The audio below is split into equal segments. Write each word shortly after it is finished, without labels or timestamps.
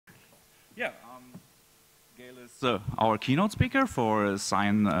Yeah, Gaël is our keynote speaker for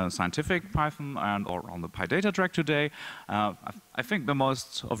scientific Python and or on the PyData track today. I think the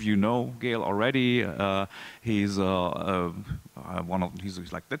most of you know Gaël already. He's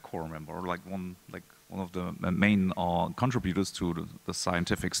he's like the core member, or like one of the main contributors to the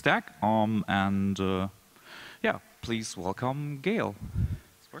scientific stack. Yeah, please welcome Gaël.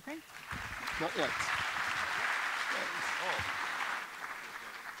 It's working? Not yet.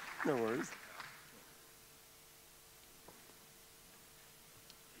 No worries.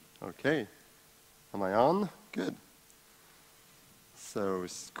 Okay. Am I on? Good. So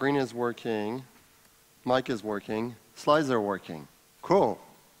screen is working, mic is working, slides are working. Cool.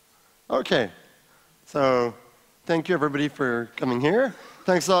 Okay. So thank you everybody for coming here.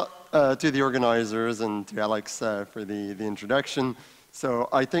 Thanks a lot to the organizers and to Alex for the introduction. So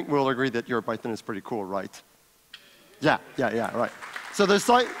I think we'll agree that EuroPython is pretty cool, right? Yeah, right. So the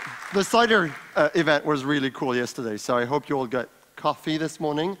cider event was really cool yesterday, so I hope you all got coffee this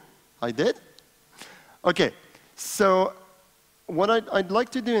morning. I did? Okay, so what I'd like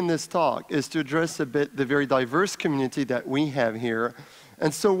to do in this talk is to address a bit the very diverse community that we have here.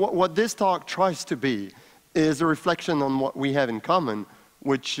 And so what this talk tries to be is a reflection on what we have in common,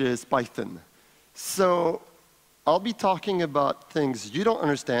 which is Python. So I'll be talking about things you don't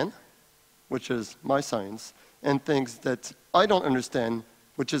understand, which is my science, and things that I don't understand,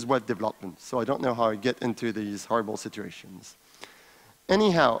 which is web development. So I don't know how I get into these horrible situations.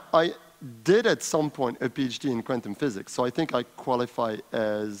 Anyhow, I did at some point a PhD in quantum physics, so I think I qualify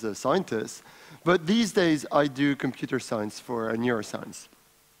as a scientist. But these days, I do computer science for neuroscience.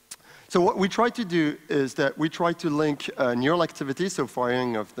 So what we try to do is that we try to link neural activity, so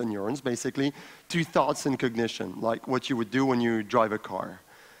firing of the neurons, basically, to thoughts and cognition, like what you would do when you drive a car.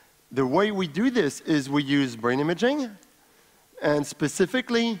 The way we do this is we use brain imaging, and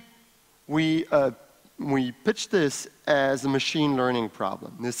specifically, we pitch this as a machine learning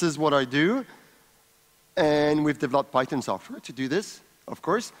problem. This is what I do, and we've developed Python software to do this, of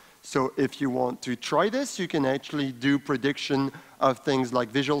course. So if you want to try this, you can actually do prediction of things like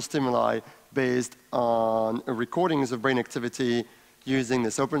visual stimuli based on recordings of brain activity using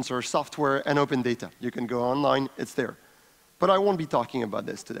this open source software and open data. You can go online, it's there. But I won't be talking about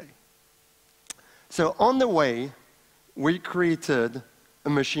this today. So on the way, we created a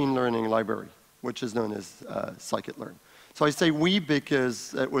machine learning library, which is known as scikit-learn. So I say we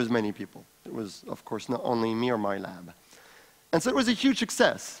because it was many people. It was, of course, not only me or my lab. And so it was a huge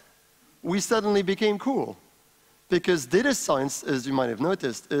success. We suddenly became cool, because data science, as you might have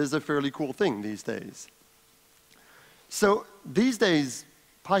noticed, is a fairly cool thing these days. So these days,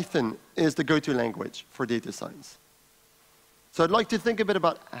 Python is the go-to language for data science. So I'd like to think a bit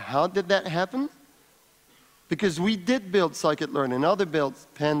about how did that happen? Because we did build scikit-learn and other built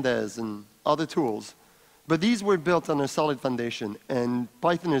pandas and other tools, but these were built on a solid foundation, and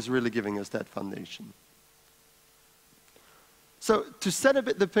Python is really giving us that foundation. So to set a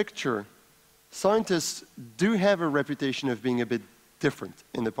bit the picture, scientists do have a reputation of being a bit different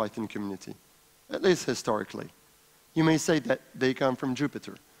in the Python community, at least historically. You may say that they come from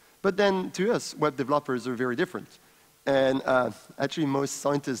Jupyter, but then to us, web developers are very different. And actually, most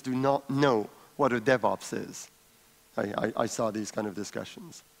scientists do not know what a DevOps is. I saw these kind of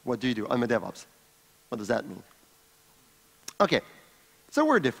discussions. What do you do? I'm a DevOps. What does that mean? Okay, so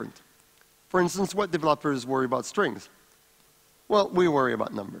we're different. For instance, web developers worry about strings. Well, we worry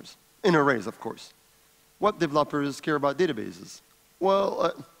about numbers, in arrays, of course. Web developers care about databases.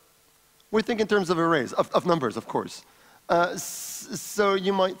 Well, we think in terms of arrays, of numbers, of course. So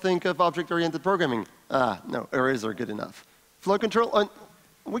you might think of object-oriented programming. No, arrays are good enough. Flow control,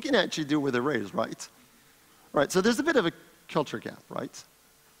 we can actually do with arrays, right? Right, so there's a bit of a culture gap, right?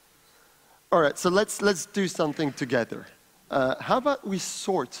 All right, so let's do something together. How about we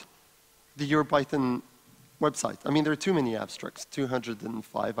sort the EuroPython website? I mean, there are too many abstracts,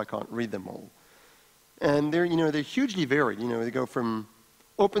 205, I can't read them all. And they're hugely varied. They go from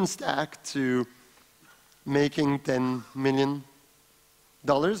OpenStack to making $10 million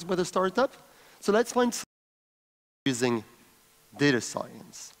with a startup. So let's find some using data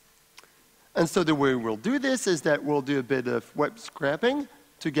science. And so the way we'll do this is that we'll do a bit of web scraping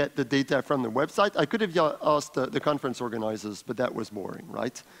to get the data from the website. I could have asked the conference organizers, but that was boring,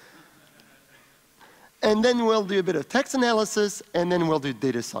 right? And then we'll do a bit of text analysis, and then we'll do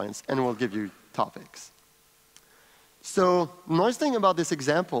data science, and we'll give you topics. So the nice thing about this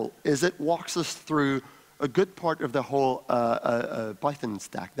example is it walks us through a good part of the whole Python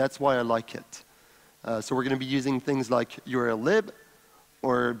stack. That's why I like it. So we're going to be using things like URLlib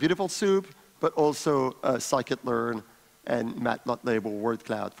or Beautiful Soup, but also scikit-learn and Matplotlib or word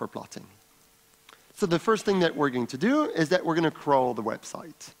cloud for plotting. So the first thing that we're going to do is that we're going to crawl the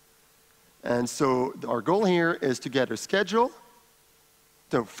website. And so our goal here is to get a schedule.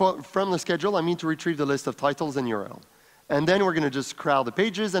 So from the schedule, I mean to retrieve the list of titles and URL. And then we're going to just crawl the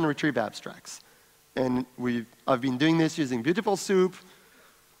pages and retrieve abstracts. And I've been doing this using Beautiful Soup.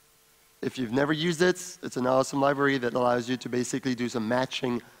 If you've never used it, it's an awesome library that allows you to basically do some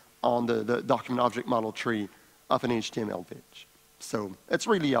matching on the document object model tree of an HTML page. So it's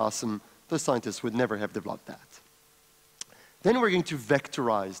really awesome. The scientists would never have developed that. Then we're going to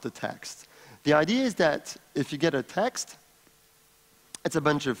vectorize the text. The idea is that if you get a text, it's a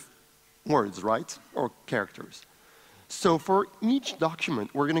bunch of words, right? Or characters. So for each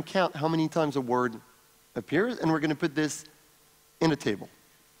document, we're going to count how many times a word appears, and we're going to put this in a table.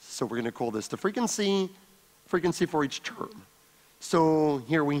 So we're going to call this the frequency for each term. So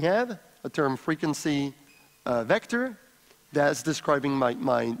here we have a term frequency vector that's describing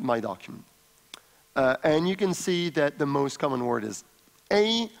my document. And you can see that the most common word is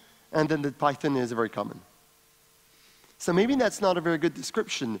A, and then the Python is very common. So maybe that's not a very good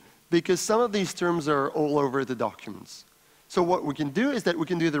description, because some of these terms are all over the documents. So what we can do is that we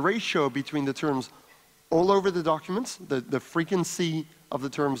can do the ratio between the terms all over the documents, the frequency of the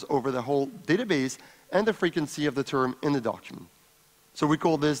terms over the whole database, and the frequency of the term in the document. So we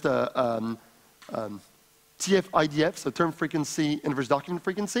call this the TF-IDF, so term frequency inverse document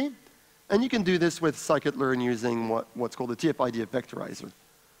frequency. And you can do this with scikit-learn using what's called the TF-IDF vectorizer.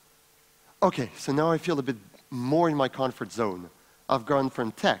 OK, so now I feel a bit more in my comfort zone. I've gone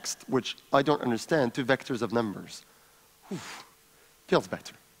from text, which I don't understand, to vectors of numbers. Oof, feels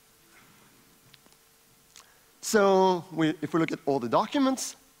better. So if we look at all the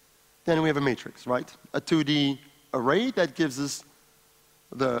documents, then we have a matrix, right? A 2D array that gives us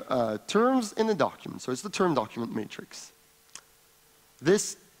the terms in the document. So it's the term document matrix.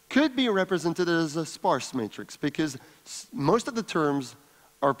 This could be represented as a sparse matrix, because most of the terms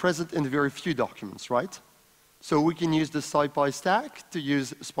are present in very few documents, right? So we can use the SciPy stack to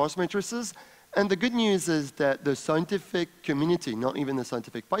use sparse matrices. And the good news is that the scientific community, not even the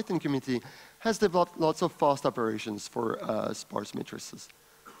scientific Python community, has developed lots of fast operations for sparse matrices.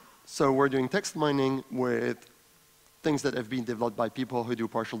 So we're doing text mining with things that have been developed by people who do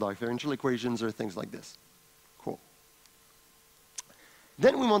partial differential equations or things like this. Cool.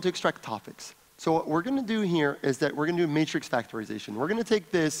 Then we want to extract topics. So what we're going to do here is that we're going to do matrix factorization. We're going to take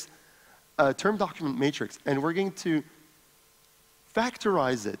this term document matrix, and we're going to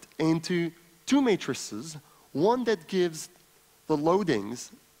factorize it into two matrices, one that gives the loadings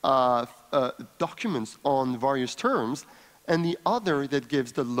of documents on various terms, and the other that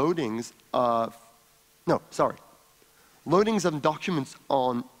gives the loadings of, loadings of documents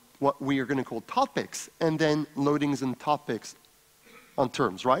on what we are going to call topics, and then loadings and topics on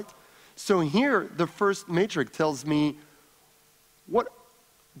terms, right? So here, the first matrix tells me what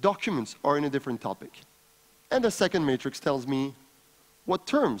documents are in a different topic. And the second matrix tells me what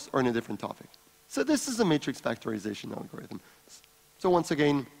terms are in a different topic. So this is a matrix factorization algorithm. So once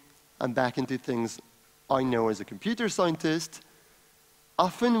again, I'm back into things I know as a computer scientist.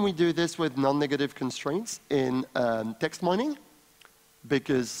 Often we do this with non-negative constraints in text mining,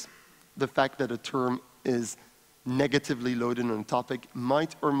 because the fact that a term is negatively loaded on a topic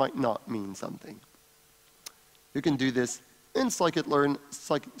might or might not mean something. You can do this in scikit-learn,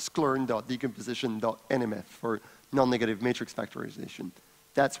 sklearn.decomposition.nmf for non-negative matrix factorization.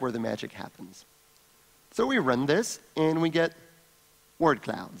 That's where the magic happens. So we run this, and we get word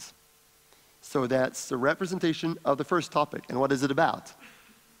clouds. So that's the representation of the first topic. And what is it about?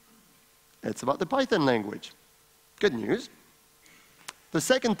 It's about the Python language. Good news. The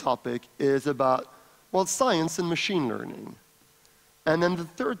second topic is about, well, science and machine learning. And then the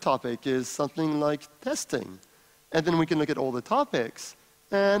third topic is something like testing. And then we can look at all the topics,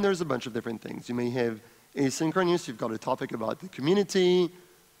 and there's a bunch of different things. You may have asynchronous, you've got a topic about the community,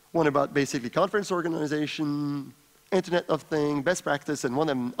 one about basically conference organization, Internet of Things, best practice, and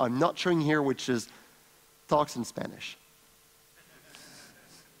one I'm not showing here, which is talks in Spanish.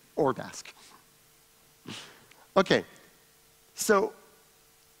 Or Basque. Okay, so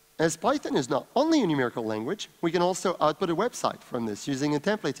as Python is not only a numerical language, we can also output a website from this using a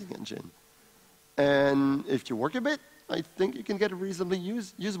templating engine. And if you work a bit, I think you can get a reasonably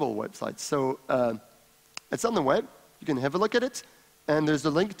usable website. So it's on the web. You can have a look at it. And there's a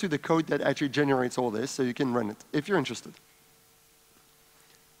link to the code that actually generates all this, so you can run it if you're interested.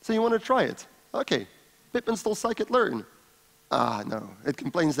 So you want to try it. OK, pip install scikit-learn. Ah, no. It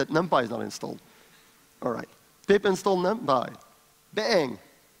complains that NumPy is not installed. All right. Pip install NumPy. Bang.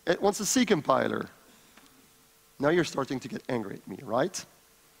 It wants a C compiler. Now you're starting to get angry at me, right?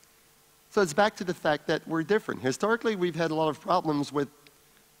 So it's back to the fact that we're different. Historically, we've had a lot of problems with,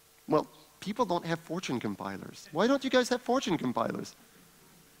 well, people don't have Fortran compilers. Why don't you guys have Fortran compilers?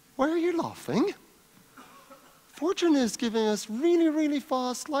 Why are you laughing? Fortran is giving us really, really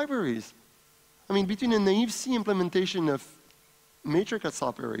fast libraries. I mean, between a naive C implementation of matrix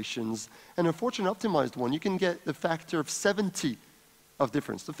operations and a Fortran optimized one, you can get a factor of 70 of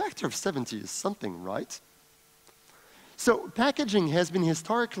difference. The factor of 70 is something, right? So packaging has been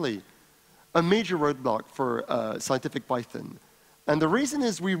historically a major roadblock for scientific Python. And the reason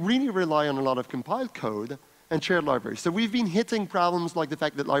is we really rely on a lot of compiled code and shared libraries. So we've been hitting problems like the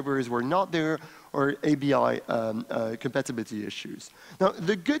fact that libraries were not there or ABI compatibility issues. Now,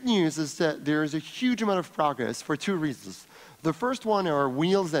 the good news is that there is a huge amount of progress for two reasons. The first one are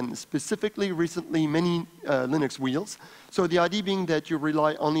wheels, and specifically recently many Linux wheels. So the idea being that you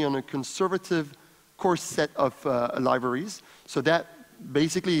rely only on a conservative core set of libraries. So that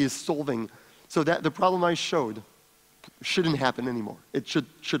basically is solving, so that the problem I showed shouldn't happen anymore. It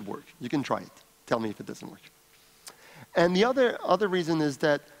should work. You can try it. Tell me if it doesn't work. And the other reason is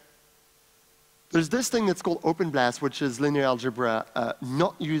that there's this thing that's called OpenBlast, which is linear algebra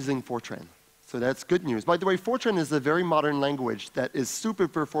not using Fortran. So that's good news. By the way, Fortran is a very modern language that is super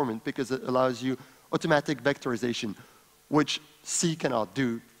performant because it allows you automatic vectorization, which C cannot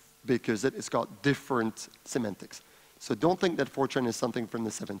do because it's got different semantics. So don't think that Fortran is something from the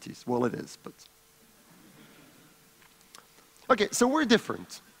 70s. Well, it is, but... Okay, so we're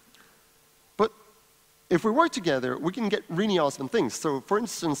different. But if we work together, we can get really awesome things. So for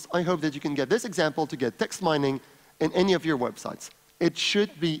instance, I hope that you can get this example to get text mining in any of your websites. It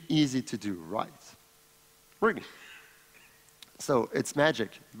should be easy to do, right? Really. So it's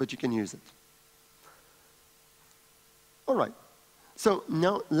magic, but you can use it. All right. So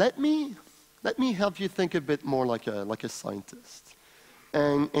now let me help you think a bit more like a scientist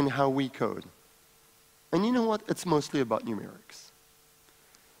and how we code. And you know what? It's mostly about numerics.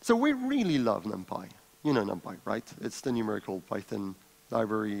 So we really love NumPy. You know NumPy, right? It's the numerical Python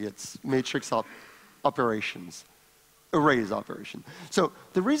library. It's matrix operations, arrays operation. So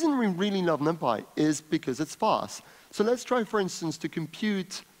the reason we really love NumPy is because it's fast. So let's try, for instance, to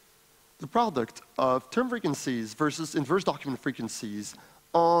compute the product of term frequencies versus inverse document frequencies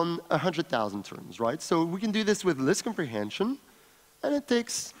on 100,000 terms, right? So we can do this with list comprehension, and it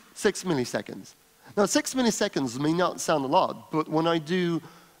takes 6 milliseconds. Now, 6 milliseconds may not sound a lot, but when I do,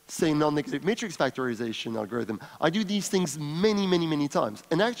 say, non-negative matrix factorization algorithm, I do these things many, many, many times.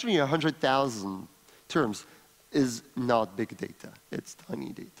 And actually, 100,000 terms is not big data. It's tiny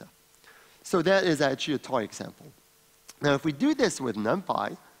data. So that is actually a toy example. Now, if we do this with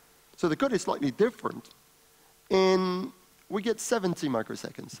NumPy, so the code is slightly different, and we get 70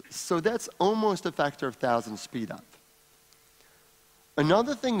 microseconds. So that's almost a factor of 1,000 speed up.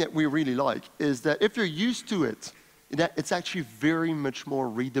 Another thing that we really like is that if you're used to it, that it's actually very much more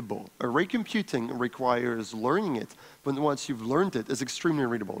readable. Array computing requires learning it, but once you've learned it, it's extremely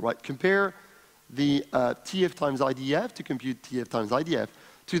readable, right? Compare the TF times IDF to compute TF times IDF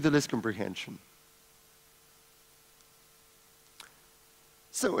to the list comprehension.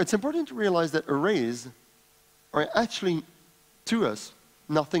 So it's important to realize that arrays are actually, to us,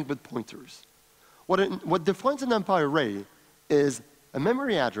 nothing but pointers. What defines an NumPy array is a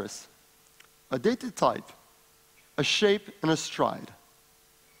memory address, a data type, a shape, and a stride.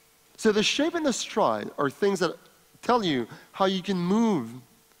 So the shape and the stride are things that tell you how you can move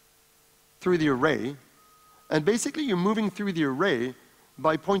through the array, and basically you're moving through the array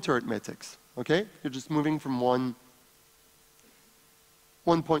by pointer arithmetics, okay? You're just moving from one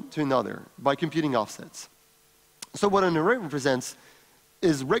point to another by computing offsets. So what an array represents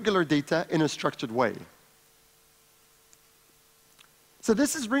is regular data in a structured way. So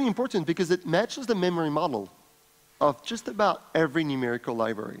this is really important because it matches the memory model of just about every numerical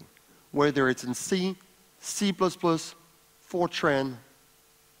library, whether it's in C, C++, Fortran,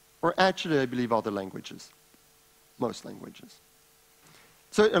 or actually, I believe, other languages, most languages.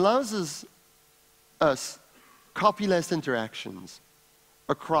 So it allows us copyless interactions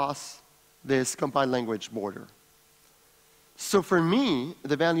across this compiled language border. So for me,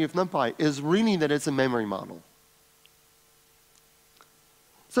 the value of NumPy is really that it's a memory model.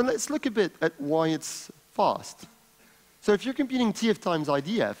 So let's look a bit at why it's fast. So if you're computing TF times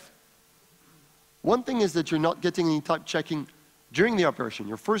IDF, one thing is that you're not getting any type checking during the operation.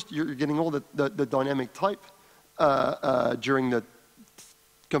 You're getting all the dynamic type during the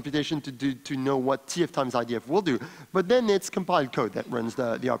computation to know what TF times IDF will do. But then it's compiled code that runs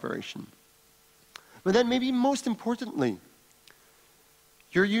the operation. But then maybe most importantly,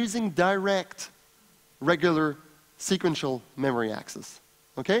 you're using direct, regular, sequential memory access.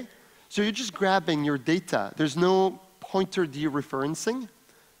 Okay? So you're just grabbing your data. There's no pointer dereferencing.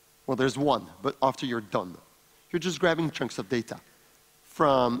 Well, there's one, but after you're done, you're just grabbing chunks of data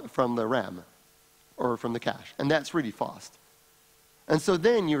from the RAM or from the cache, and that's really fast. And so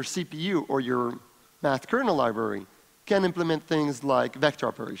then your CPU or your math kernel library can implement things like vector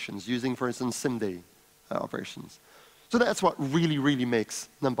operations using, for instance, SIMD operations. So that's what really, really makes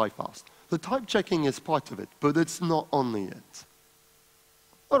NumPy fast. The type checking is part of it, but it's not only it.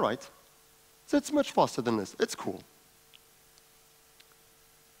 All right. So it's much faster than this. It's cool.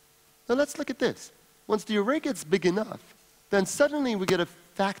 Now let's look at this. Once the array gets big enough, then suddenly we get a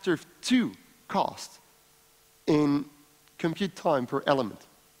factor of 2 cost in compute time per element.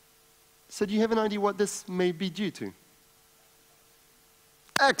 So do you have an idea what this may be due to?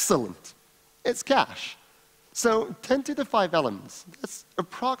 Excellent. It's cache. So 10 to the 5 elements, that's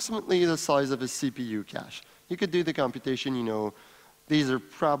approximately the size of a CPU cache. You could do the computation, you know, these are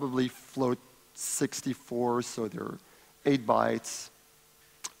probably float 64, so they're 8 bytes.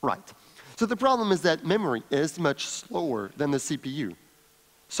 Right. So the problem is that memory is much slower than the CPU.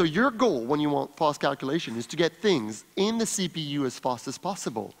 So your goal when you want fast calculation is to get things in the CPU as fast as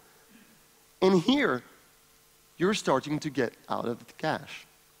possible. And here, you're starting to get out of the cache.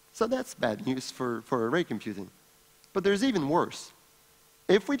 So that's bad news for array computing. But there's even worse.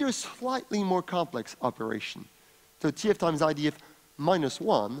 If we do a slightly more complex operation, so TF times IDF minus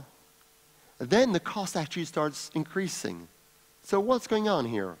 1, then the cost actually starts increasing. So what's going on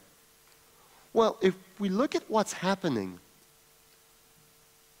here? Well, if we look at what's happening,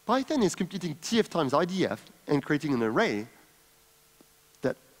 Python is computing TF times IDF and creating an array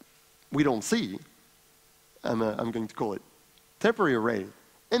that we don't see. I'm going to call it temporary array.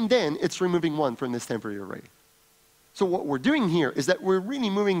 And then it's removing 1 from this temporary array. So what we're doing here is that we're really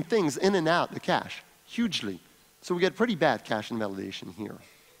moving things in and out the cache hugely. So we get pretty bad cache invalidation here.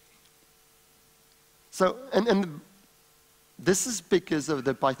 So, and this is because of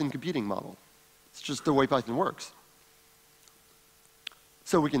the Python computing model. It's just the way Python works.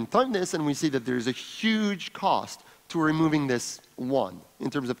 So we can time this, and we see that there's a huge cost to removing this 1 in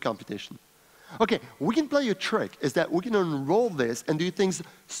terms of computation. Okay, we can play a trick, is that we can unroll this and do things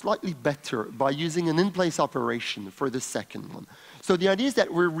slightly better by using an in-place operation for the second one. So the idea is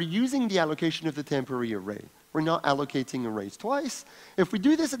that we're reusing the allocation of the temporary array. We're not allocating arrays twice. If we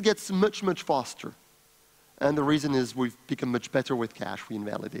do this, it gets much, much faster. And the reason is we've become much better with cache. We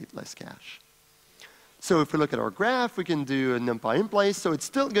invalidate less cache. So if we look at our graph, we can do a NumPy in place. So it's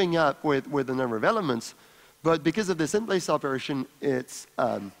still going up with the number of elements. But because of this in-place operation, it's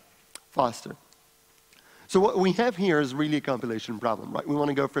faster. So what we have here is really a compilation problem, right? We want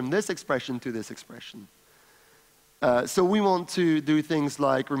to go from this expression to this expression. So we want to do things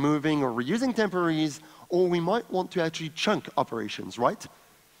like removing or reusing temporaries, or we might want to actually chunk operations, right?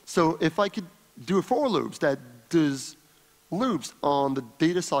 So if I could do a for loops that does loops on the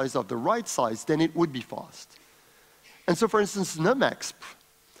data size of the right size, then it would be fast. And so, for instance, numexp,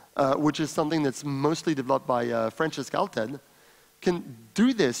 which is something that's mostly developed by Francesca Alted, can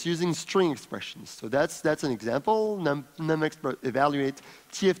do this using string expressions. So that's an example. Numexp evaluate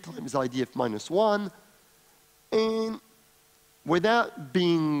TF times IDF minus 1. And without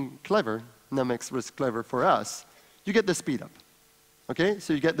being clever, numexp was clever for us, you get the speed up. Okay?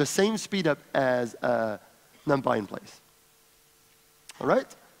 So you get the same speed up as NumPy in place. All right?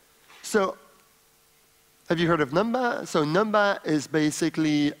 So have you heard of Numba? So Numba is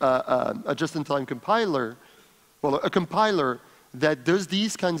basically a just-in-time compiler, well, a compiler that does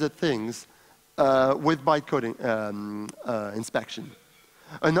these kinds of things with bytecode inspection.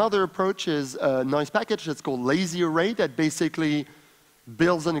 Another approach is a nice package that's called lazy array that basically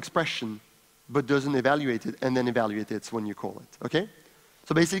builds an expression but doesn't evaluate it and then evaluates it when you call it. Okay?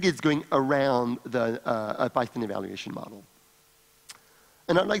 So basically it's going around the Python evaluation model.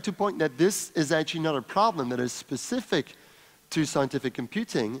 And I'd like to point that this is actually not a problem that is specific to scientific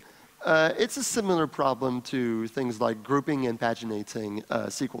computing. It's a similar problem to things like grouping and paginating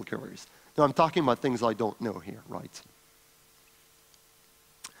SQL queries. Now, I'm talking about things I don't know here, right?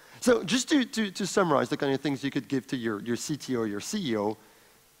 So just to summarize the kind of things you could give to your CTO or your CEO,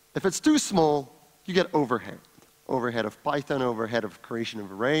 if it's too small, you get overhead. Overhead of Python, overhead of creation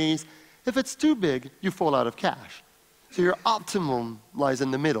of arrays. If it's too big, you fall out of cache. So your optimum lies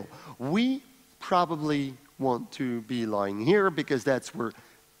in the middle. We probably want to be lying here because that's where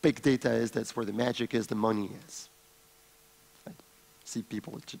big data is, that's where the magic is, the money is. I see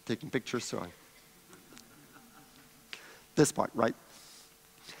people taking pictures, so this part, right?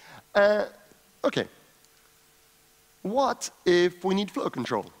 Okay. What if we need flow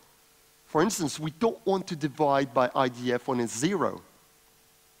control? For instance, we don't want to divide by IDF when it's 0.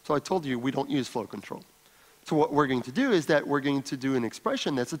 So I told you we don't use flow control. So what we're going to do is that we're going to do an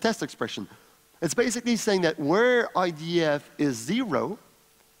expression that's a test expression. It's basically saying that where IDF is 0,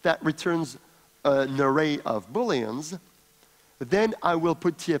 that returns an array of booleans, then I will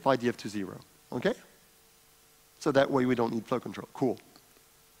put TF-IDF to 0, okay? So that way we don't need flow control. Cool.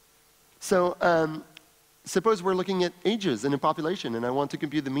 So suppose we're looking at ages in a population, and I want to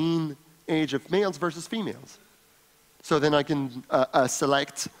compute the mean age of males versus females. So then I can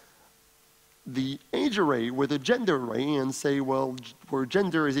select the age array with a gender array and say, well, where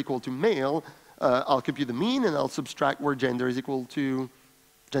gender is equal to male, I'll compute the mean, and I'll subtract where gender is equal to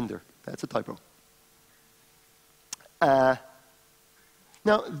gender. That's a typo.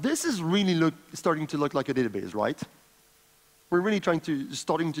 Now, this is really starting to look like a database, right? We're really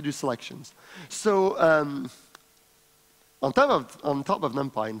starting to do selections. So on top of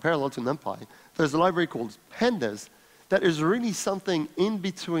NumPy, in parallel to NumPy, there's a library called pandas that is really something in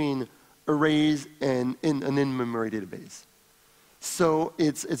between arrays and in an in-memory database. So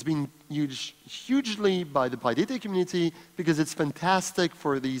it's been used hugely by the PyData community because it's fantastic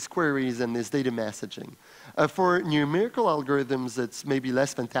for these queries and this data messaging. For numerical algorithms, it's maybe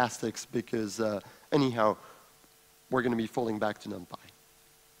less fantastic because, anyhow, we're going to be falling back to NumPy.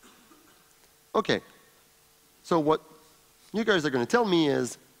 OK. So what you guys are going to tell me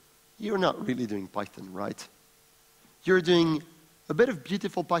is, you're not really doing Python, right? You're doing a bit of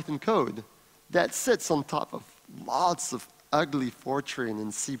beautiful Python code that sits on top of lots of ugly Fortran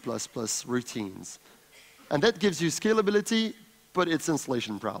and C++ routines. And that gives you scalability, but it's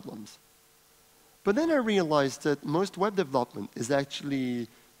installation problems. But then I realized that most web development is actually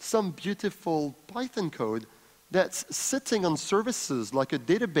some beautiful Python code that's sitting on services like a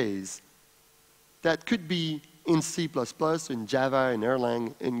database that could be in C++, in Java, in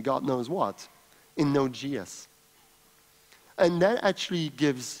Erlang, in God knows what, in Node.js. And that actually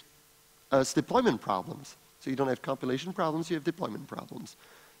gives us deployment problems. So you don't have compilation problems, you have deployment problems.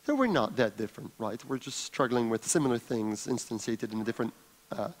 So we're not that different, right? We're just struggling with similar things instantiated in a different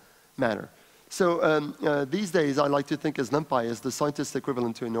manner. So these days, I like to think as NumPy as the scientist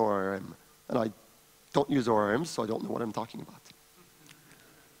equivalent to an ORM. And I don't use ORMs, so I don't know what I'm talking about.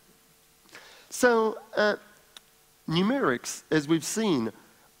 So numerics, as we've seen,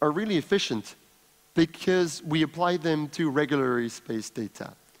 are really efficient because we apply them to regularly spaced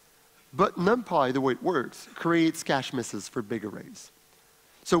data. But NumPy, the way it works, creates cache misses for big arrays.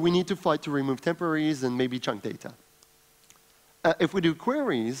 So we need to fight to remove temporaries and maybe chunk data. If we do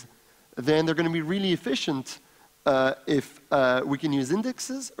queries, then they're going to be really efficient if we can use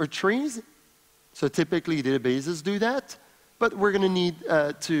indexes or trees. So typically databases do that, but we're going to need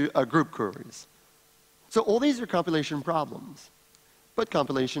to group queries. So all these are compilation problems, but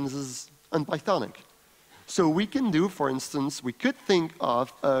compilations is unPythonic. So we can do, for instance, we could think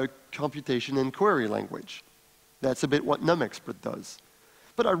of a computation in query language. That's a bit what NumExpert does.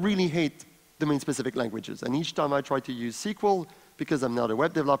 But I really hate domain-specific languages. And each time I try to use SQL, because I'm not a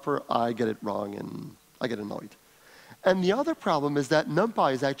web developer, I get it wrong and I get annoyed. And the other problem is that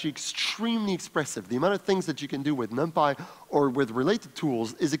NumPy is actually extremely expressive. The amount of things that you can do with NumPy or with related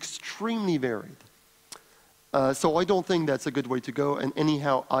tools is extremely varied. So I don't think that's a good way to go. And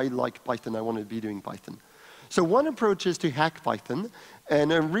anyhow, I like Python. I want to be doing Python. So one approach is to hack Python.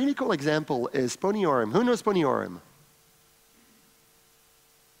 And a really cool example is PonyORM. Who knows PonyORM?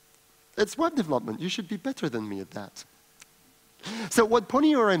 It's web development. You should be better than me at that. So what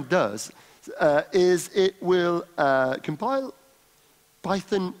PonyORM does is it will compile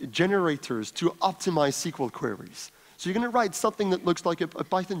Python generators to optimize SQL queries. So you're going to write something that looks like a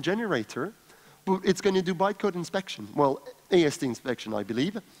Python generator, but it's going to do bytecode inspection. Well, AST inspection, I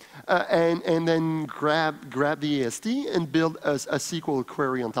believe. And then grab the AST and build a SQL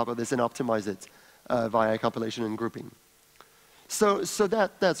query on top of this and optimize it via compilation and grouping. So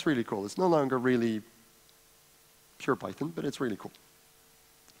that's really cool. It's no longer really pure Python, but it's really cool.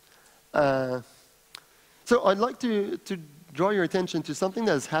 So I'd like to draw your attention to something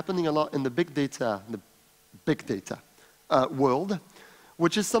that's happening a lot in the big data world,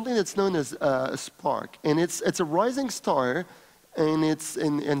 which is something that's known as Spark. And it's a rising star, and it's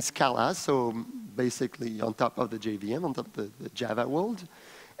in Scala, so basically on top of the JVM, on top of the Java world.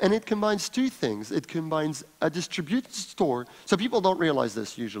 And it combines two things. It combines a distributed store. So people don't realize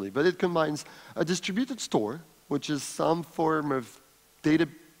this usually, but it combines a distributed store, which is some form of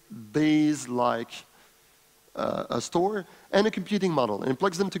database like a store, and a computing model. And it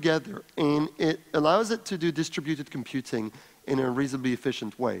plugs them together. And it allows it to do distributed computing in a reasonably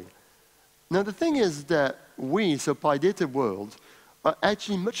efficient way. Now, the thing is that we, so PyData world, are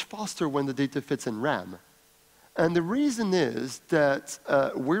actually much faster when the data fits in RAM. And the reason is that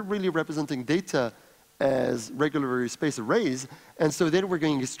we're really representing data as regular space arrays, and so then we're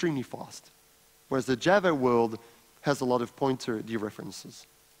going extremely fast. Whereas the Java world has a lot of pointer dereferences.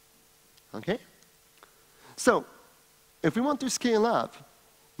 Okay? So, if we want to scale up,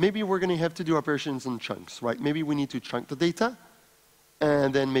 maybe we're going to have to do operations in chunks, right? Maybe we need to chunk the data,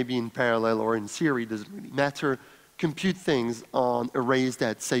 and then maybe in parallel or in series, doesn't really matter, compute things on arrays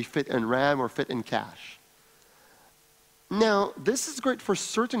that, say, fit in RAM or fit in cache. Now, this is great for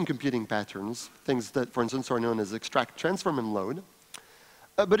certain computing patterns, things that, for instance, are known as extract, transform, and load.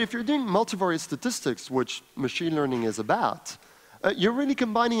 But if you're doing multivariate statistics, which machine learning is about, you're really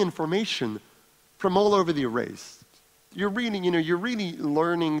combining information from all over the arrays. You're really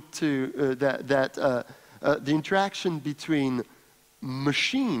learning to the interaction between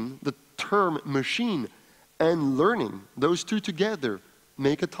machine, the term machine, and learning. Those two together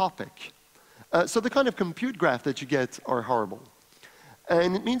make a topic. So the kind of compute graph that you get are horrible.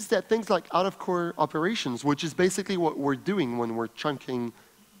 And it means that things like out-of-core operations, which is basically what we're doing when we're chunking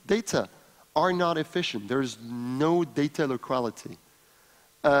data, are not efficient. There's no data locality.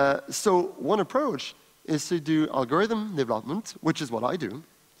 So one approach is to do algorithm development, which is what I do,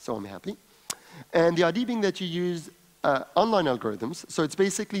 so I'm happy. And the idea being that you use online algorithms. So it's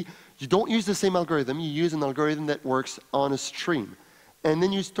basically, you don't use the same algorithm, you use an algorithm that works on a stream. And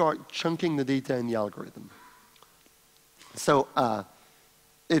then you start chunking the data in the algorithm. So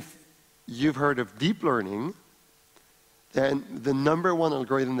if you've heard of deep learning, then the #1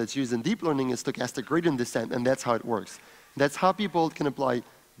 algorithm that's used in deep learning is stochastic gradient descent, and that's how it works. That's how people can apply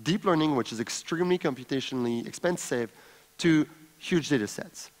deep learning, which is extremely computationally expensive, to huge data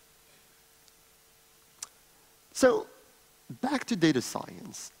sets. So back to data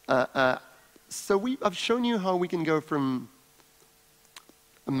science. I've shown you how we can go from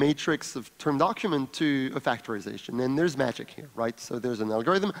a matrix of term document to a factorization. And there's magic here, right? So there's an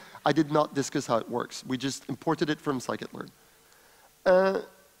algorithm. I did not discuss how it works. We just imported it from scikit-learn.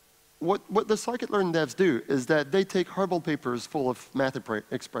 What the scikit-learn devs do is that they take horrible papers full of math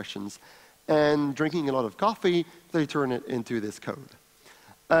expressions, and drinking a lot of coffee, they turn it into this code.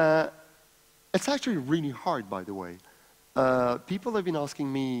 It's actually really hard, by the way. People have been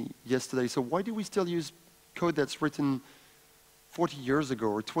asking me yesterday, so why do we still use code that's written 40 years ago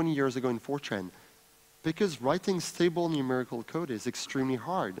or 20 years ago in Fortran? Because writing stable numerical code is extremely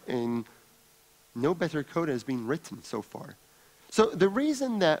hard, and no better code has been written so far. So the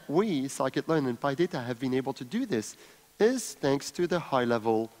reason that we, scikit-learn and PyData, have been able to do this is thanks to the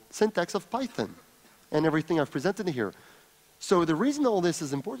high-level syntax of Python and everything I've presented here. So the reason all this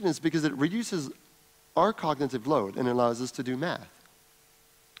is important is because it reduces our cognitive load and allows us to do math.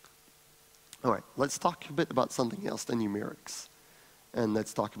 All right, let's talk a bit about something else than numerics. And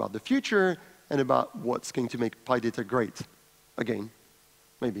let's talk about the future and about what's going to make PyData great. Again,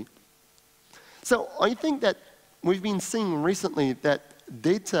 maybe. So I think that we've been seeing recently that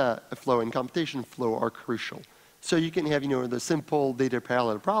data flow and computation flow are crucial. So you can have, the simple data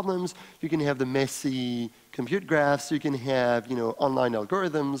parallel problems. You can have the messy compute graphs. You can have, online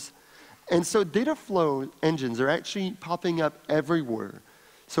algorithms. And so data flow engines are actually popping up everywhere.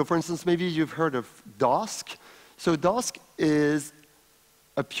 So for instance, maybe you've heard of Dask. So Dask is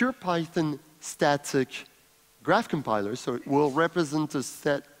a pure Python static graph compiler. So it will represent a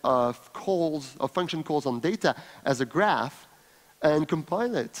set of calls, of function calls on data as a graph and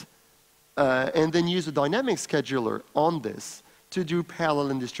compile it. And then use a dynamic scheduler on this to do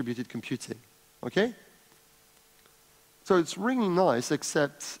parallel and distributed computing. Okay? So it's really nice,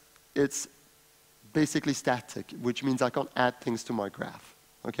 except it's basically static, which means I can't add things to my graph.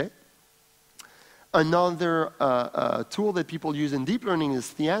 Okay? Another tool that people use in deep learning is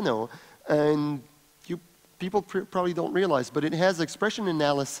Theano, and people probably don't realize, but it has expression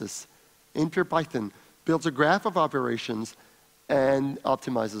analysis in pure Python, builds a graph of operations, and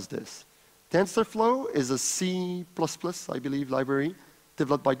optimizes this. TensorFlow is a C++, I believe, library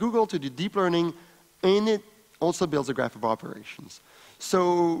developed by Google to do deep learning, and it also builds a graph of operations.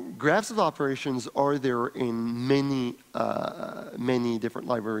 So graphs of operations are there in many, many different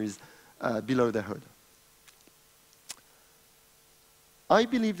libraries below the hood. I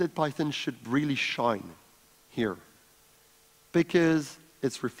believe that Python should really shine here because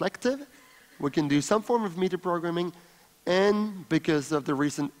it's reflective, we can do some form of metaprogramming, and because of the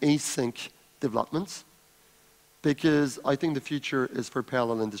recent async developments, because I think the future is for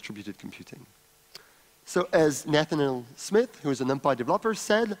parallel and distributed computing. So as Nathaniel Smith, who is a NumPy developer,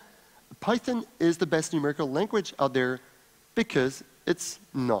 said, Python is the best numerical language out there because it's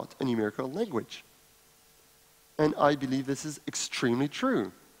not a numerical language. And I believe this is extremely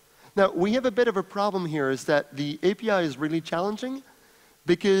true. Now, we have a bit of a problem here, is that the API is really challenging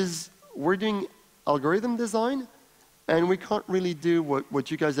because we're doing algorithm design, and we can't really do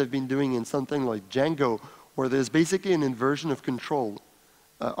what you guys have been doing in something like Django, where there's basically an inversion of control.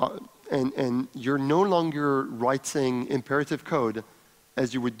 And you're no longer writing imperative code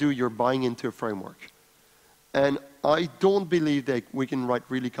as you would do, you're buying into a framework. And I don't believe that we can write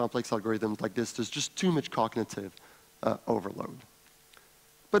really complex algorithms like this. There's just too much cognitive overload.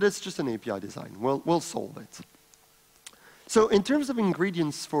 But it's just an API design. We'll solve it. So in terms of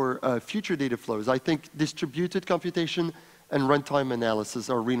ingredients for future data flows, I think distributed computation and runtime analysis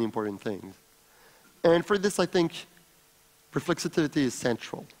are really important things. And for this, I think reflexivity is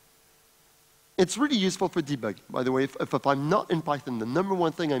central. It's really useful for debugging. By the way, if I'm not in Python, the number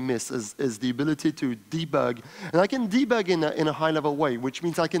one thing I miss is the ability to debug. And I can debug in a high-level way, which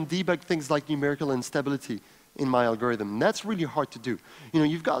means I can debug things like numerical instability in my algorithm. And that's really hard to do. You know,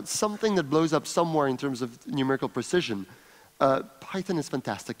 you've got something that blows up somewhere in terms of numerical precision. Python is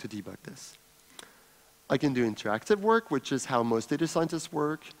fantastic to debug this. I can do interactive work, which is how most data scientists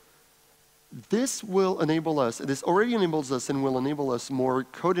work. This will enable us, this already enables us and will enable us more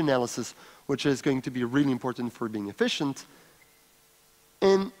code analysis, which is going to be really important for being efficient.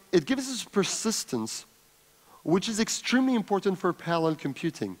 And it gives us persistence, which is extremely important for parallel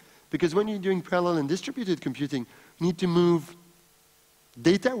computing. Because when you're doing parallel and distributed computing, you need to move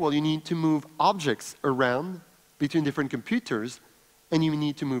data, well, you need to move objects around between different computers, and you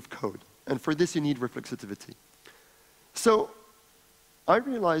need to move code. And for this, you need reflexivity. So I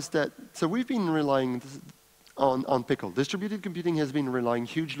realized that, so we've been relying on Pickle. Distributed computing has been relying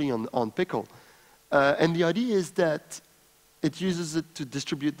hugely on Pickle. And the idea is that it uses it to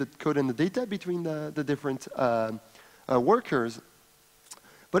distribute the code and the data between the different workers.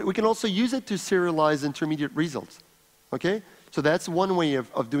 But we can also use it to serialize intermediate results. Okay? So that's one way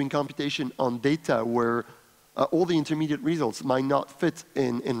of doing computation on data where all the intermediate results might not fit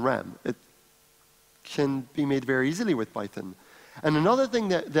in RAM. It can be made very easily with Python. And another thing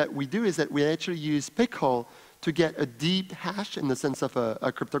that we do is that we actually use Pickle to get a deep hash in the sense of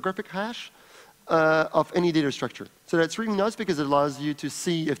a cryptographic hash of any data structure. So that's really nice because it allows you to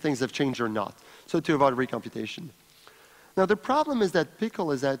see if things have changed or not. So to avoid recomputation. Now the problem is that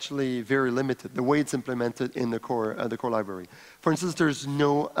Pickle is actually very limited, the way it's implemented in the core library. For instance, there's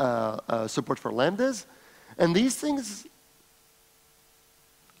no support for lambdas. And these things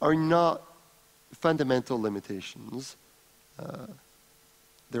are not fundamental limitations.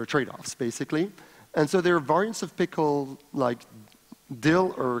 They're trade-offs, basically. And so there are variants of Pickle like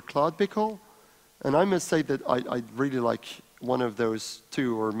Dill or Cloud Pickle. And I must say that I'd really like one of those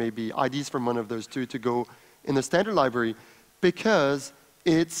two, or maybe IDs from one of those two, to go in the standard library, because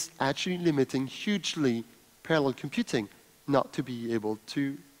it's actually limiting hugely parallel computing not to be able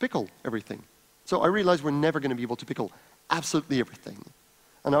to pickle everything. So I realized we're never going to be able to pickle absolutely everything.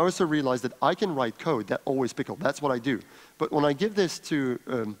 And I also realized that I can write code that always pickle. That's what I do. But when I give this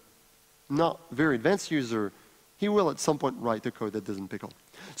to not very advanced user, he will at some point write the code that doesn't pickle.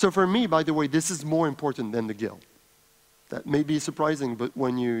 So for me, by the way, this is more important than the GIL. That may be surprising, but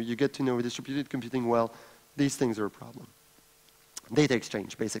when you get to know distributed computing well, these things are a problem. Data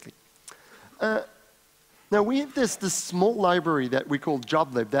exchange, basically. Now we have this small library that we call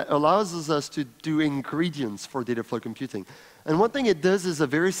JobLib that allows us to do ingredients for data flow computing. And one thing it does is a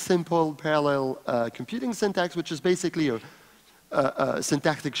very simple parallel computing syntax, which is basically a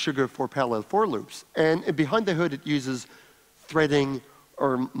syntactic sugar for parallel for loops. And behind the hood, it uses threading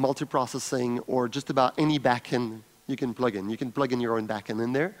or multiprocessing or just about any backend you can plug in. You can plug in your own backend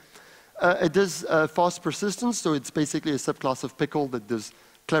in there. It does fast persistence, so it's basically a subclass of Pickle that does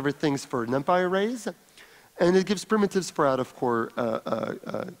clever things for NumPy arrays. And it gives primitives for out-of-core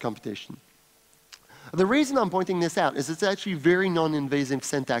computation. The reason I'm pointing this out is it's actually very non-invasive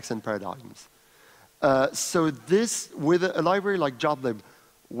syntax and paradigms. So this, with a library like JobLib,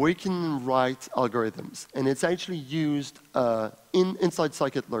 we can write algorithms. And it's actually used inside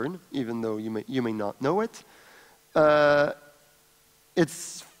scikit-learn, even though you may not know it.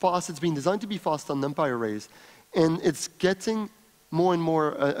 It's fast. It's been designed to be fast on NumPy arrays. And it's getting more and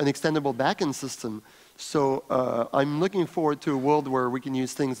more an extendable backend system. So I'm looking forward to a world where we can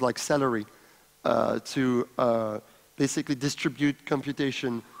use things like Celery to basically distribute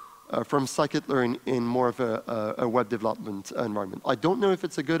computation from scikit-learn in more of a web development environment. I don't know if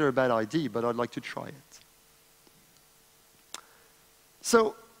it's a good or a bad idea, but I'd like to try it.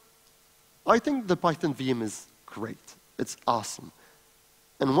 So I think the Python VM is great. It's awesome.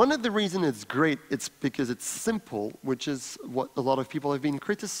 And one of the reasons it's great, it's because it's simple, which is what a lot of people have been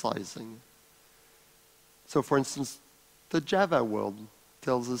criticizing. So for instance, the Java world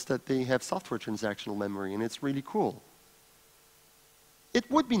tells us that they have software transactional memory, and it's really cool. It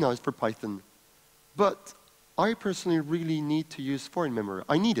would be nice for Python, but I personally really need to use foreign memory.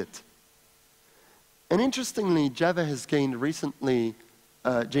 I need it. And interestingly, Java has gained recently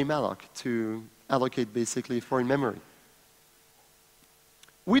jmalloc to allocate basically foreign memory.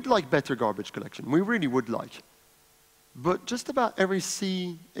 We'd like better garbage collection. We really would like. But just about every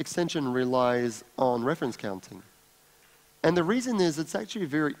C extension relies on reference counting. And the reason is it's actually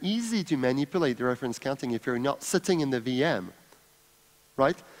very easy to manipulate the reference counting if you're not sitting in the VM,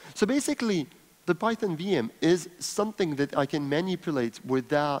 right? So basically, the Python VM is something that I can manipulate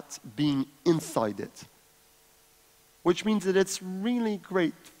without being inside it, which means that it's really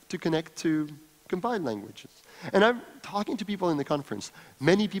great to connect to compiled languages. And I'm talking to people in the conference.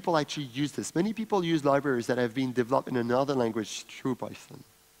 Many people actually use this. Many people use libraries that have been developed in another language through Python.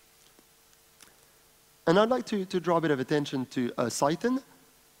 And I'd like to draw a bit of attention to Cython.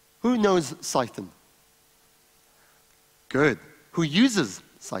 Who knows Cython? Good. Who uses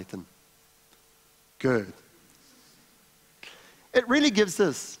Cython? Good. It really gives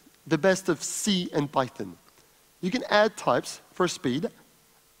us the best of C and Python. You can add types for speed,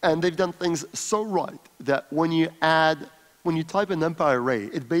 and they've done things so right that when you type a NumPy array,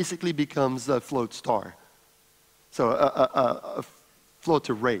 it basically becomes a float star. So a float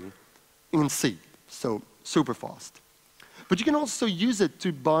array in C, so super fast. But you can also use it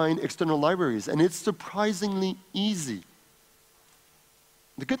to bind external libraries, and it's surprisingly easy.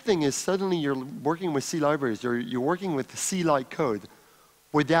 The good thing is suddenly you're working with C libraries, you're working with C-like code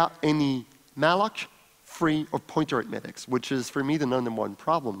without any malloc, free, or pointer arithmetics, which is, for me, the #1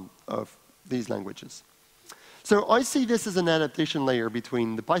 problem of these languages. So I see this as an adaptation layer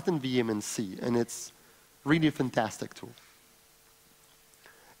between the Python VM and C, and it's really a fantastic tool.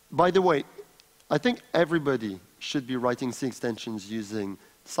 By the way, I think everybody should be writing C extensions using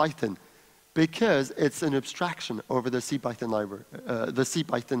Cython, because it's an abstraction over the CPython library, the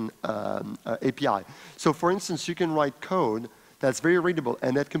CPython API. So for instance, you can write code that's very readable,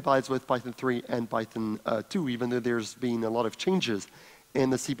 and that compiles with Python 3 and Python 2, even though there's been a lot of changes in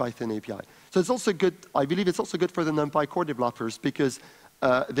the CPython API. So it's also good, I believe it's also good for the NumPy core developers, because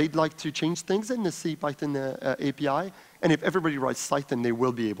they'd like to change things in the CPython API, and if everybody writes Cython, they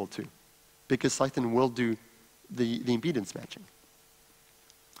will be able to, because Cython will do the impedance matching.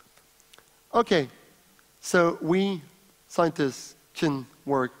 Okay, so we scientists can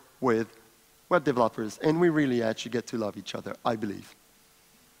work with web developers, and we really actually get to love each other, I believe.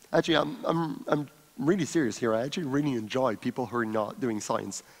 Actually, I'm really serious here. I actually really enjoy people who are not doing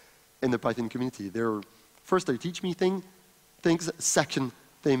science in the Python community. First, they teach me things. Second,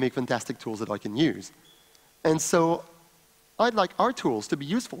 they make fantastic tools that I can use. And so I'd like our tools to be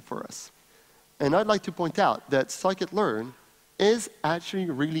useful for us. And I'd like to point out that scikit-learn is actually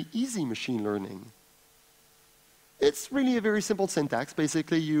really easy machine learning. It's really a very simple syntax.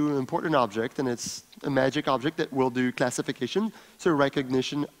 Basically, you import an object, and it's a magic object that will do classification, so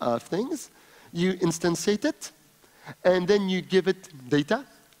recognition of things. You instantiate it, and then you give it data.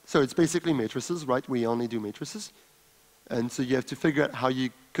 So it's basically matrices, right? We only do matrices. And so you have to figure out how you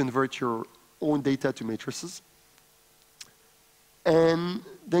convert your own data to matrices. And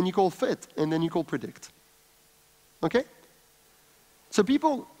then you call fit, and then you call predict. Okay? So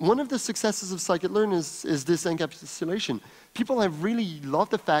one of the successes of scikit-learn is this encapsulation. People have really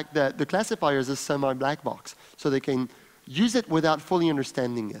loved the fact that the classifier is a semi-black box, so they can use it without fully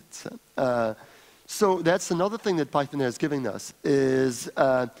understanding it. So that's another thing that Python has given us, is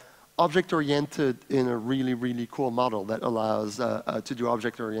object-oriented in a really, really cool model that allows to do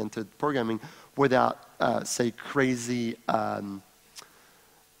object-oriented programming without, say, crazy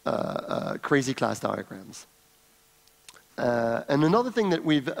class diagrams. And another thing that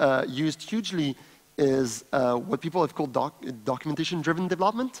we've used hugely is what people have called documentation-driven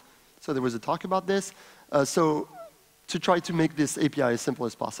development. So there was a talk about this. So to try to make this API as simple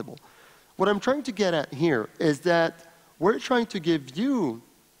as possible. What I'm trying to get at here is that we're trying to give you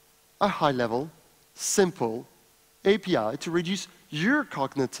a high-level, simple API to reduce your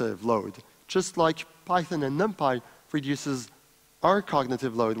cognitive load, just like Python and NumPy reduces our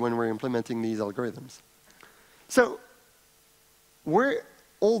cognitive load when we're implementing these algorithms. So we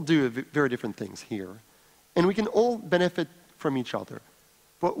all do very different things here, and we can all benefit from each other.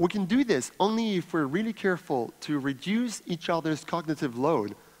 But we can do this only if we're really careful to reduce each other's cognitive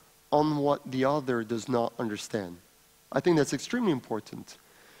load on what the other does not understand. I think that's extremely important.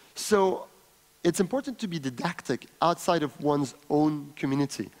 So it's important to be didactic outside of one's own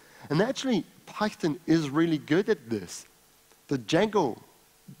community. And actually, Python is really good at this. The Django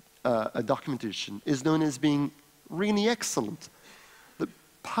documentation is known as being really excellent.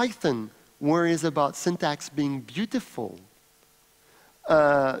 Python worries about syntax being beautiful.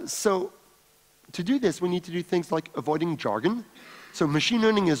 So to do this, we need to do things like avoiding jargon. So machine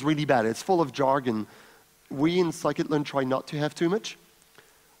learning is really bad. It's full of jargon. We in scikit-learn try not to have too much.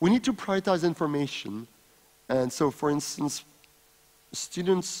 We need to prioritize information. And so, for instance,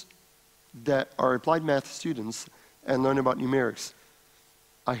 students that are applied math students and learn about numerics,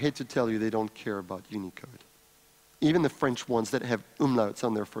 I hate to tell you, they don't care about Unicode. Even the French ones that have umlauts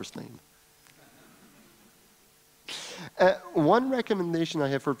on their first name. One recommendation I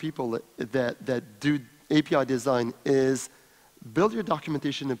have for people that do API design is build your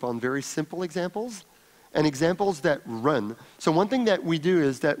documentation upon very simple examples and examples that run. So one thing that we do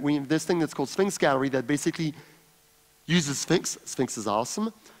is that we have this thing that's called Sphinx Gallery that basically uses Sphinx. Sphinx is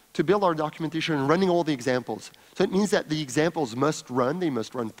awesome, to build our documentation running all the examples. So it means that the examples must run. They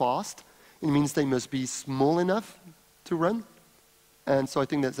must run fast. It means they must be small enough to run. And so I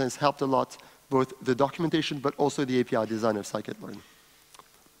think that has helped a lot, both the documentation but also the API design of scikit-learn.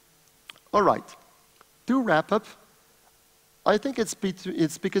 All right. To wrap up, I think it's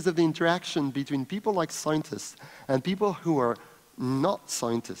because of the interaction between people like scientists and people who are not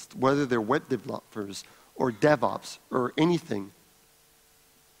scientists, whether they're web developers or DevOps or anything.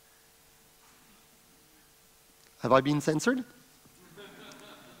 Have I been censored?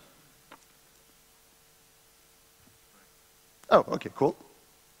 Oh, okay, cool.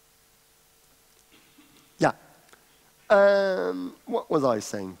 Yeah. What was I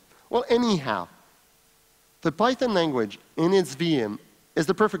saying? Well, anyhow, the Python language in its VM is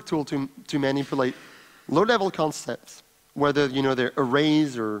the perfect tool to manipulate low-level concepts, whether they're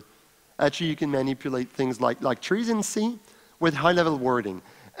arrays or actually you can manipulate things like trees in C with high-level wording.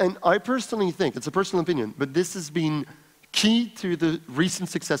 And I personally think, it's a personal opinion, but this has been key to the recent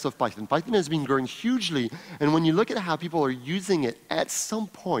success of Python. Python has been growing hugely, and when you look at how people are using it, at some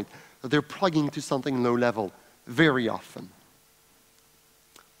point, they're plugging to something low-level very often.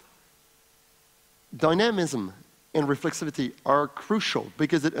 Dynamism and reflexivity are crucial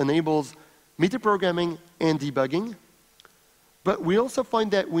because it enables metaprogramming and debugging, but we also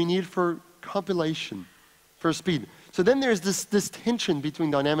find that we need for compilation, for speed. So then there's this tension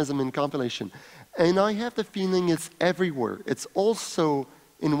between dynamism and compilation. And I have the feeling it's everywhere. It's also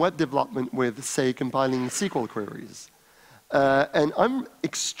in web development with, say, compiling SQL queries. And I'm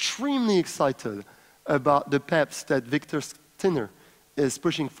extremely excited about the PEPs that Victor Stinner is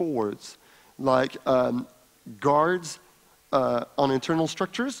pushing forwards, like guards on internal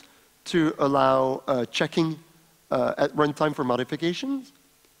structures to allow checking at runtime for modifications.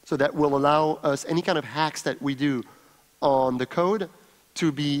 So that will allow us any kind of hacks that we do on the code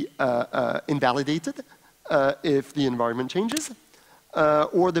to be invalidated if the environment changes,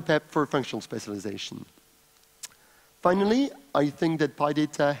 or the PEP for functional specialization. Finally, I think that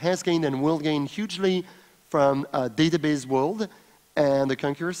PyData has gained and will gain hugely from a database world and the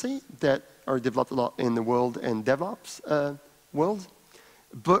concurrency that are developed a lot in the world and DevOps world.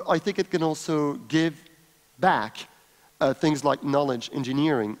 But I think it can also give back things like knowledge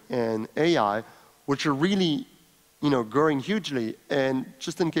engineering and AI, which are really growing hugely. And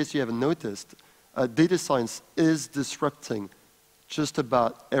just in case you haven't noticed, data science is disrupting just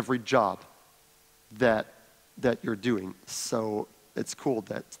about every job that you're doing. So it's cool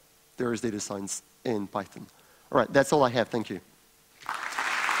that there is data science in Python. All right, that's all I have. Thank you.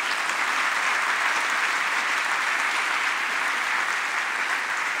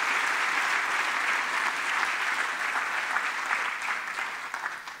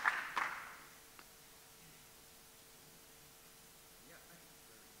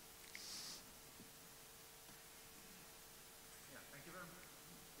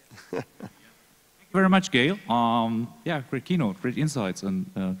 Very much, Gaël. Yeah, great keynote, great insights, and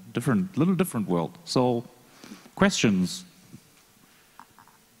little different world. So, questions?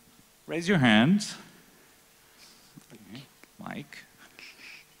 Raise your hand. Okay. Mike.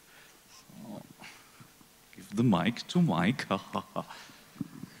 So, give the mic to Mike.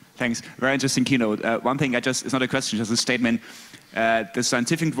 Thanks. Very interesting keynote. One thing, it's not a question, just a statement. The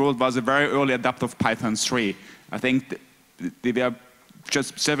scientific world was a very early adopter of Python 3. I think they were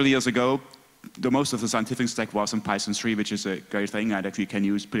just several years ago. Most of the scientific stack was in Python 3, which is a great thing. I actually can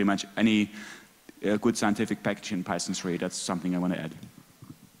use pretty much any good scientific package in Python 3. That's something I want to add.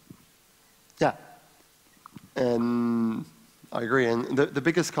 Yeah, and I agree. And the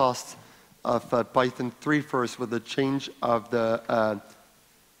biggest cost of Python 3 first was the change of the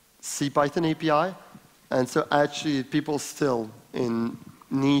CPython API. And so actually people still in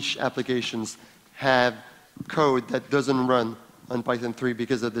niche applications have code that doesn't run on Python 3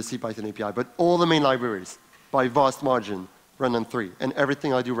 because of the CPython API. But all the main libraries, by vast margin, run on 3. And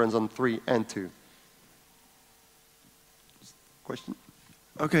everything I do runs on 3 and 2. Question?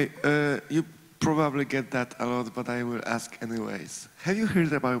 Okay, you probably get that a lot, but I will ask anyways. Have you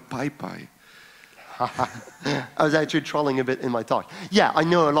heard about PyPy? I was actually trolling a bit in my talk. Yeah, I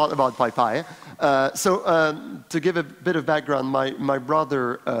know a lot about PyPy. To give a bit of background, my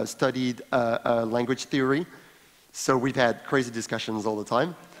brother studied language theory, so we've had crazy discussions all the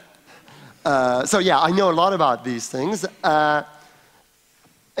time. So yeah, I know a lot about these things.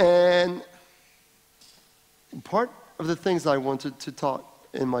 And part of the things I wanted to talk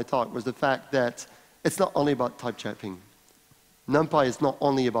in my talk was the fact that it's not only about type checking. NumPy is not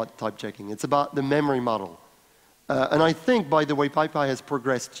only about type checking, it's about the memory model. And I think, by the way, PyPy has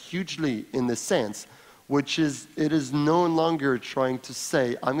progressed hugely in this sense, which is it is no longer trying to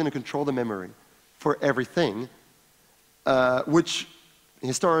say, I'm going to control the memory for everything, which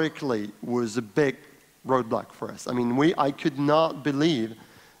historically was a big roadblock for us. I mean, I could not believe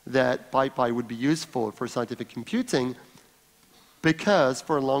that PyPy would be useful for scientific computing because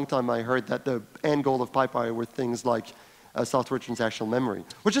for a long time I heard that the end goal of PyPy were things like software transactional memory,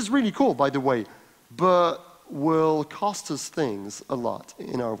 which is really cool, by the way, but will cost us things a lot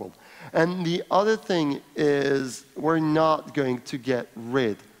in our world. And the other thing is we're not going to get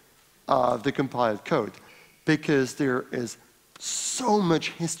rid of the compiled code because there is so much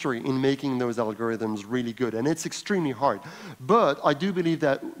history in making those algorithms really good, and it's extremely hard. But I do believe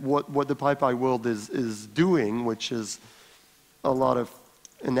that what the PyPy world is doing, which is a lot of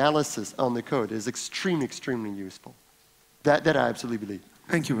analysis on the code, is extremely, extremely useful. That I absolutely believe.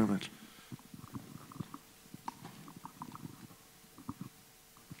 Thank you very much.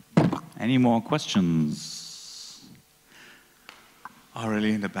 Any more questions? Oh,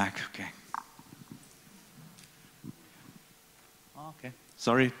 really? In the back? Okay. Okay.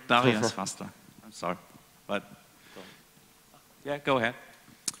 Sorry, Darius faster. I'm sorry. But, yeah, go ahead.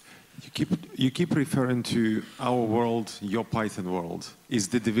 You keep referring to our world, your Python world. Is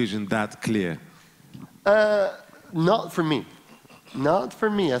the division that clear? Not for me. Not for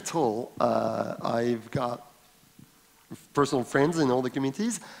me at all. I've got personal friends in all the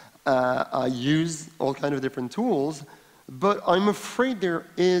communities. I use all kinds of different tools, but I'm afraid there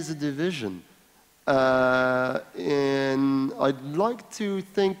is a division. And I'd like to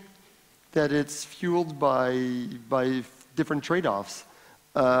think that it's fueled by different trade-offs.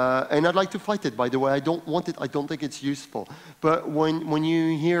 And I'd like to fight it, by the way. I don't want it. I don't think it's useful. But when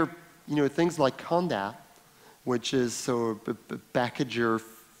you hear things like Conda, which is a packager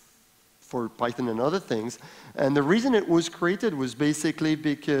for Python and other things, and the reason it was created was basically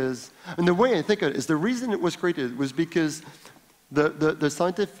because, and the way I think of it is the reason it was created was because the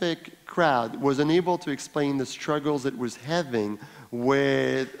scientific crowd was unable to explain the struggles it was having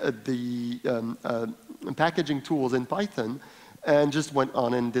with the packaging tools in Python, and just went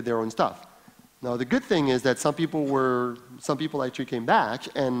on and did their own stuff. Now the good thing is that some people actually came back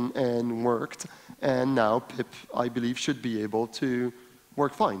and worked, and now pip, I believe, should be able to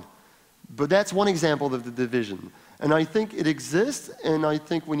work fine. But that's one example of the division. And I think it exists, and I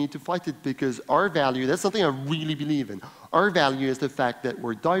think we need to fight it because our value, that's something I really believe in. Our value is the fact that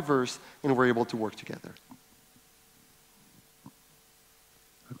we're diverse and we're able to work together.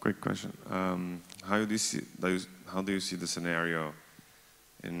 A quick question. How do you see the scenario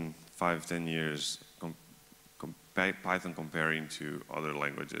in 5-10 years, Python comparing to other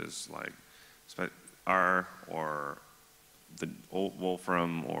languages like R or the old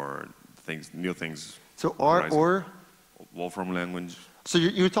Wolfram or new things? So R or? Wolfram language. So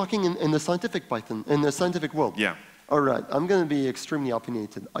you're talking in the scientific Python, in the scientific world? Yeah. All right, I'm going to be extremely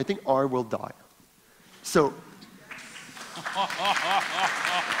opinionated. I think R will die. So,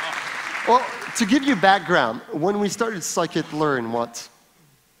 well, to give you background, when we started scikit-learn,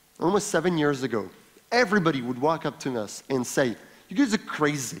 almost 7 years ago, everybody would walk up to us and say, you guys are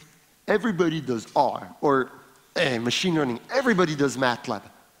crazy. Everybody does R, or machine learning. Everybody does MATLAB.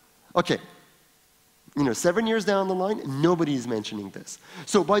 Okay, 7 years down the line, nobody is mentioning this.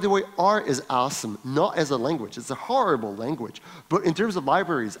 So, by the way, R is awesome, not as a language. It's a horrible language. But in terms of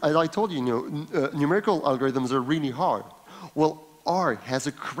libraries, as I told you, numerical algorithms are really hard. Well, R has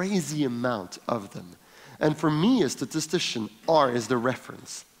a crazy amount of them. And for me, a statistician, R is the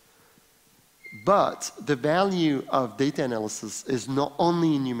reference. But the value of data analysis is not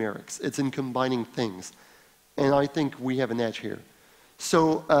only in numerics, it's in combining things. And I think we have an edge here.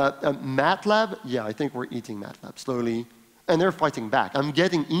 So MATLAB, yeah, I think we're eating MATLAB slowly. And they're fighting back. I'm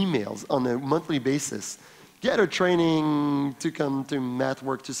getting emails on a monthly basis. Get a training to come to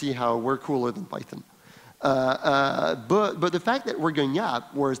MathWork to see how we're cooler than Python. But the fact that we're going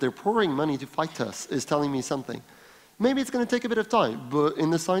up, whereas they're pouring money to fight us, is telling me something. Maybe it's going to take a bit of time, but in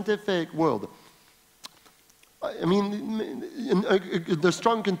the scientific world, I mean, the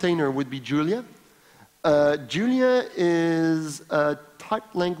strong container would be Julia. Julia is a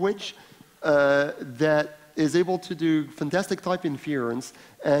typed language that is able to do fantastic type inference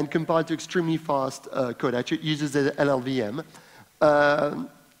and compile to extremely fast code. Actually, it uses the LLVM.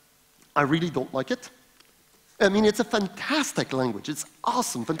 I really don't like it. I mean, it's a fantastic language. It's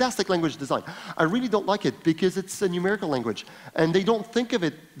awesome, fantastic language design. I really don't like it because it's a numerical language. And they don't think of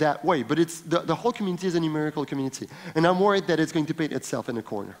it that way, but it's the whole community is a numerical community. And I'm worried that it's going to paint itself in a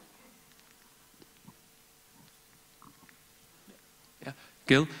corner. Yeah,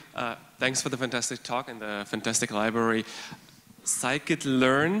 Gil, thanks for the fantastic talk and the fantastic library.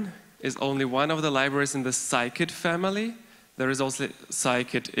 Scikit-learn is only one of the libraries in the scikit family. There is also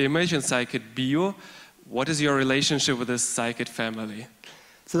scikit-image and scikit-bio. What is your relationship with this scikit family?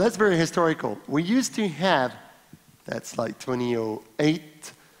 So that's very historical. We used to have, that's like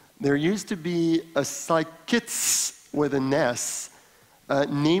 2008, there used to be a scikits with an S,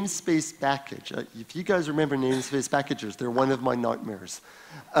 namespace package. If you guys remember namespace packages, they're one of my nightmares.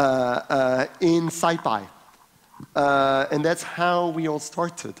 In SciPy. And that's how we all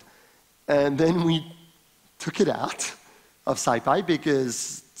started. And then we took it out of SciPy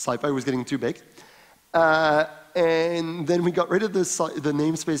because SciPy was getting too big. And then we got rid of the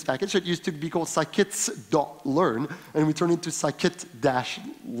namespace package. It used to be called scikits.learn, and we turned it to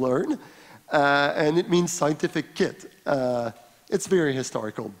scikit-learn, and it means scientific kit. It's very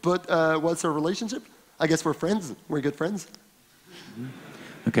historical. But what's our relationship? I guess we're friends. We're good friends.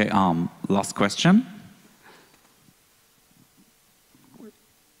 Okay, last question.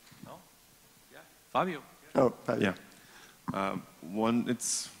 No? Yeah, Fabio. Oh, Fabio. Yeah. One,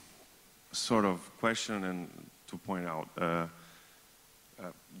 it's sort of question and to point out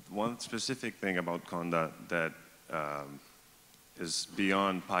one specific thing about Conda that is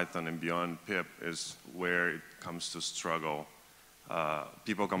beyond Python and beyond pip is where it comes to struggle.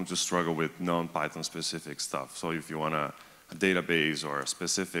 People come to struggle with non-Python specific stuff. So if you want a database or a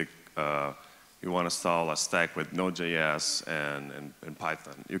specific, you want to install a stack with Node.js and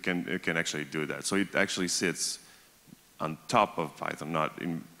Python, you can actually do that. So it actually sits on top of Python, not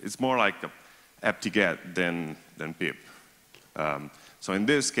in, it's more like a apt-get than pip. So in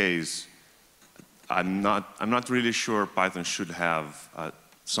this case, I'm not really sure Python should have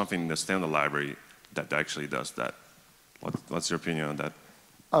something in the standard library that actually does that. What's your opinion on that?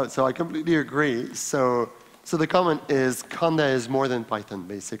 Oh, so I completely agree. So the comment is Conda is more than Python,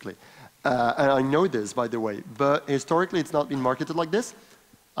 basically. And I know this, by the way, but historically it's not been marketed like this.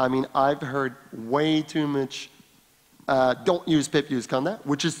 I mean, I've heard way too much don't use pip, use Conda,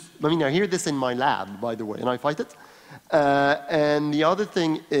 which is, I mean, I hear this in my lab, by the way, and I fight it. And the other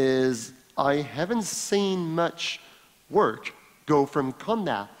thing is, I haven't seen much work go from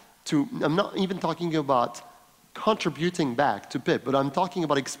Conda to, I'm not even talking about contributing back to pip, but I'm talking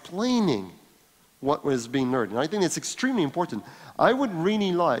about explaining what was being learned. And I think it's extremely important. I would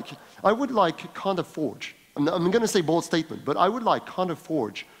like Conda Forge. I'm going to say bold statement, but I would like Conda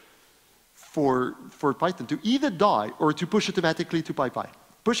Forge for Python to either die or to push automatically to PyPy.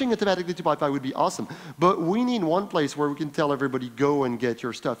 Pushing automatically to PyPy would be awesome, but we need one place where we can tell everybody, go and get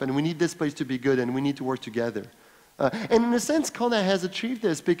your stuff, and we need this place to be good, and we need to work together. And in a sense, Conda has achieved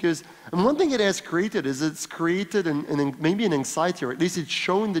this because, and one thing it has created is it's created maybe an anxiety, or at least it's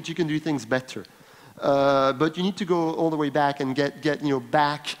shown that you can do things better. But you need to go all the way back and get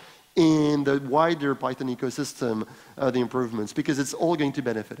back in the wider Python ecosystem, the improvements, because it's all going to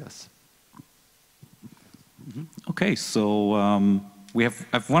benefit us. Okay, so we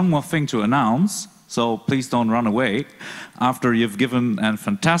have one more thing to announce, so please don't run away after you've given a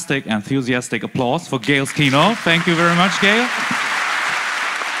fantastic, enthusiastic applause for Gaël's keynote. Thank you very much, Gaël.